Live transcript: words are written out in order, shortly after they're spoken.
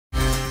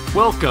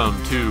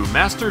Welcome to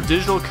Master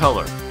Digital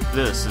Color.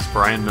 This is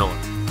Brian Miller.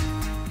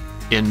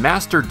 In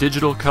Master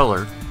Digital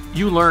Color,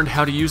 you learned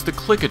how to use the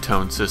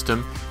Clicatone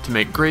system to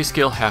make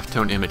grayscale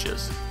halftone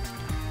images.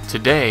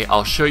 Today,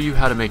 I'll show you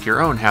how to make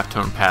your own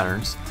halftone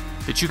patterns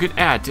that you can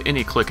add to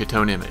any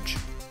Clicatone image.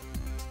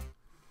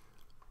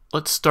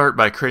 Let's start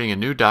by creating a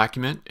new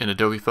document in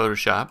Adobe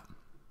Photoshop.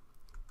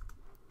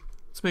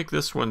 Let's make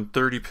this one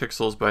 30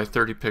 pixels by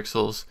 30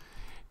 pixels.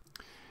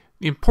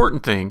 The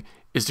important thing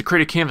is to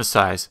create a canvas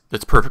size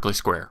that's perfectly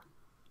square.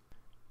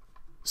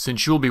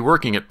 Since you'll be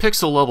working at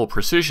pixel level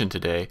precision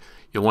today,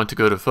 you'll want to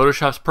go to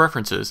Photoshop's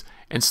Preferences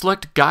and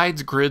select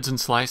Guides, Grids, and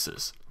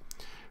Slices.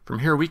 From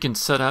here we can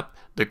set up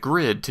the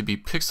grid to be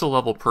pixel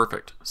level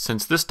perfect.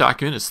 Since this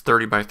document is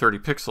 30 by 30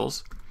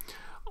 pixels,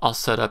 I'll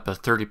set up a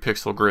 30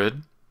 pixel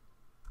grid.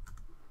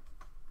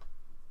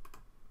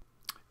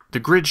 The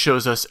grid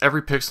shows us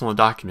every pixel in the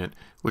document,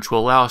 which will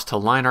allow us to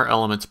line our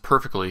elements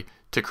perfectly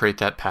to create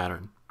that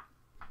pattern.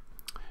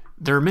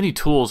 There are many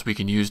tools we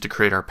can use to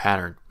create our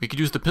pattern. We could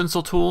use the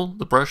pencil tool,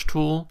 the brush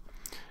tool,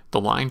 the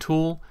line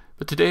tool,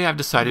 but today I've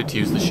decided to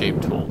use the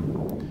shape tool.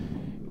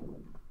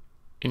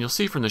 And you'll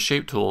see from the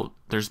shape tool,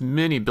 there's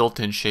many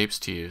built-in shapes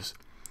to use.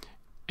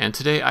 And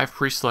today I've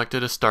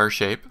pre-selected a star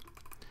shape.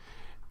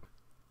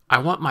 I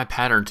want my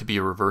pattern to be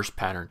a reverse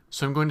pattern,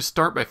 so I'm going to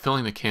start by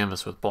filling the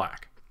canvas with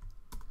black.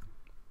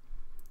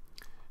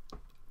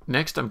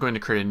 Next, I'm going to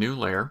create a new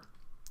layer.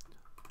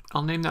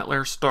 I'll name that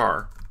layer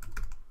Star.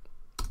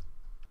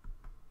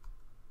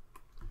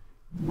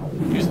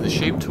 Using the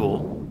shape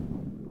tool,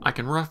 I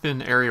can rough in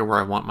the area where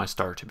I want my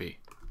star to be.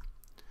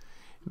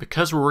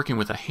 Because we're working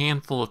with a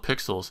handful of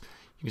pixels,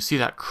 you can see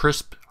that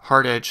crisp,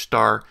 hard-edged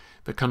star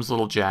becomes a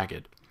little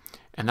jagged.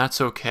 And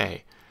that's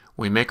okay.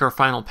 When we make our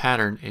final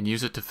pattern and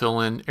use it to fill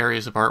in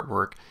areas of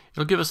artwork,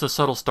 it'll give us a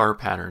subtle star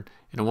pattern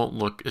and it won't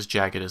look as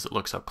jagged as it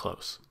looks up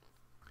close.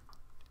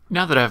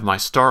 Now that I have my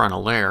star on a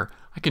layer,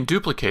 I can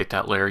duplicate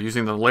that layer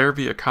using the Layer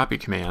via Copy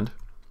command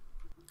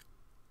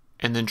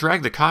and then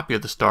drag the copy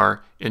of the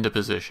star into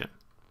position.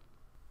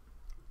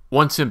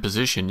 Once in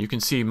position, you can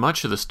see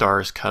much of the star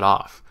is cut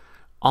off.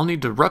 I'll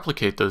need to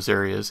replicate those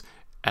areas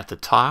at the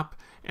top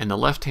and the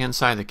left-hand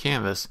side of the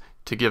canvas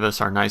to give us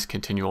our nice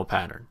continual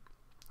pattern.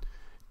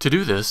 To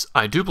do this,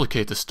 I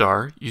duplicate the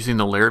star using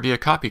the Layer via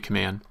Copy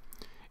command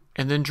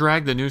and then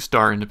drag the new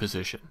star into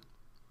position.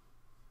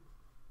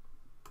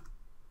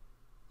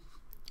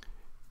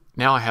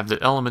 Now I have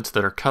the elements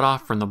that are cut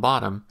off from the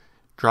bottom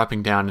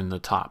dropping down in the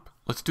top.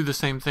 Let's do the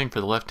same thing for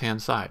the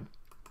left-hand side.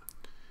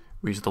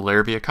 We use the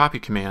Layer via Copy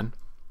command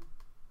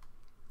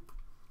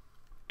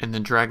and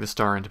then drag the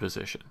star into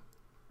position.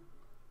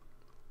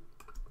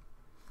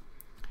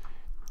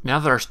 Now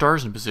that our star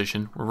is in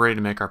position, we're ready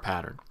to make our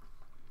pattern.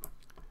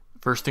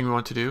 First thing we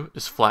want to do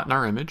is flatten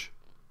our image.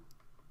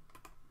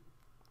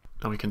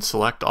 Then we can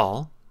select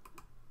all,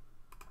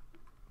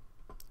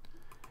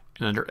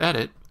 and under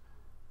Edit,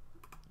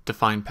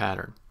 define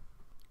pattern.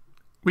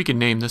 We can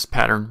name this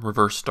pattern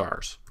Reverse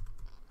Stars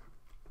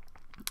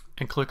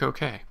and click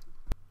OK.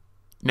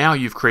 Now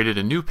you've created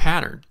a new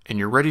pattern and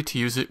you're ready to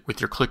use it with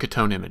your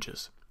Clicatone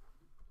images.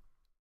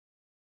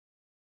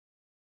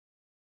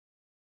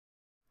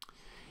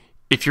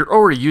 If you're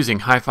already using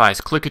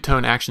Hi-Fi's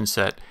Clicatone action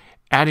set,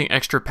 adding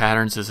extra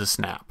patterns is a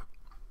snap.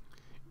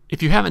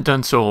 If you haven't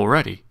done so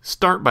already,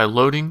 start by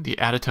loading the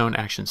Additone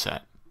action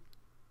set.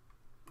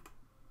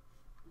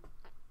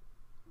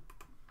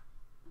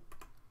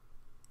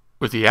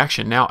 With the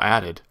action now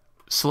added,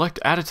 select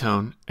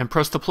Additone and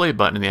press the play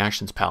button in the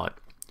Actions palette.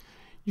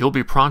 You'll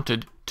be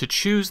prompted to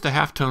choose the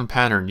halftone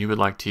pattern you would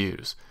like to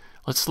use.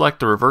 Let's select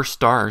the reverse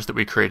stars that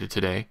we created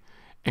today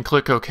and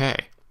click OK.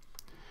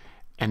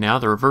 And now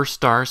the reverse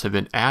stars have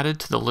been added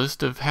to the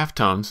list of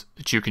halftones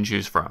that you can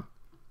choose from.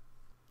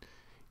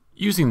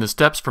 Using the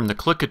steps from the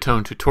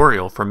Clicatone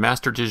tutorial from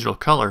Master Digital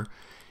Color,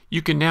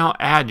 you can now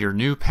add your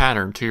new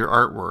pattern to your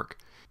artwork.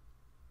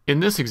 In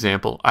this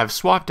example, I've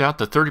swapped out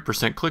the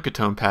 30%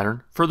 Clicatone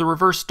pattern for the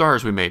reverse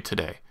stars we made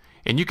today,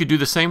 and you could do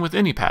the same with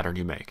any pattern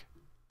you make.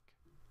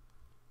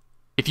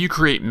 If you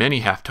create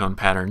many halftone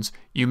patterns,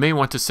 you may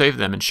want to save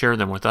them and share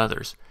them with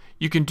others.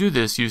 You can do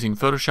this using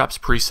Photoshop's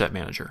Preset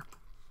Manager.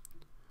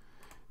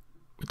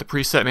 With the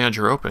Preset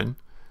Manager open,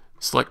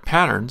 select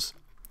Patterns,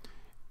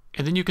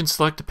 and then you can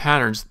select the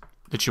patterns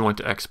that you want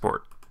to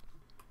export.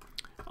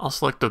 I'll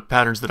select the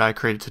patterns that I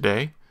created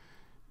today,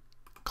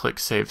 click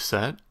Save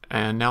Set,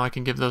 and now I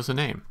can give those a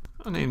name.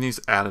 I'll name these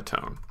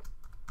Additone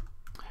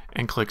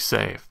and click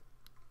Save.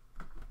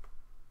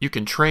 You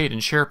can trade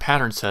and share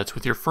pattern sets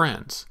with your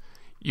friends.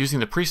 Using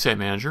the Preset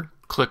Manager,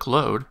 click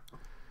Load,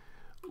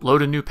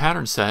 load a new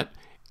pattern set,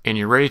 and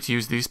you're ready to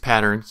use these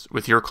patterns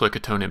with your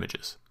Clicatone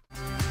images.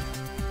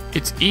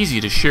 It's easy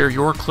to share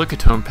your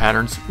Clicatone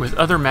patterns with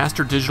other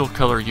Master Digital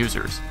Color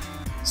users.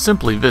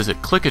 Simply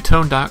visit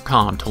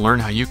Clicatone.com to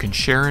learn how you can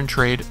share and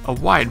trade a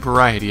wide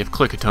variety of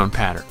Clicatone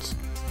patterns.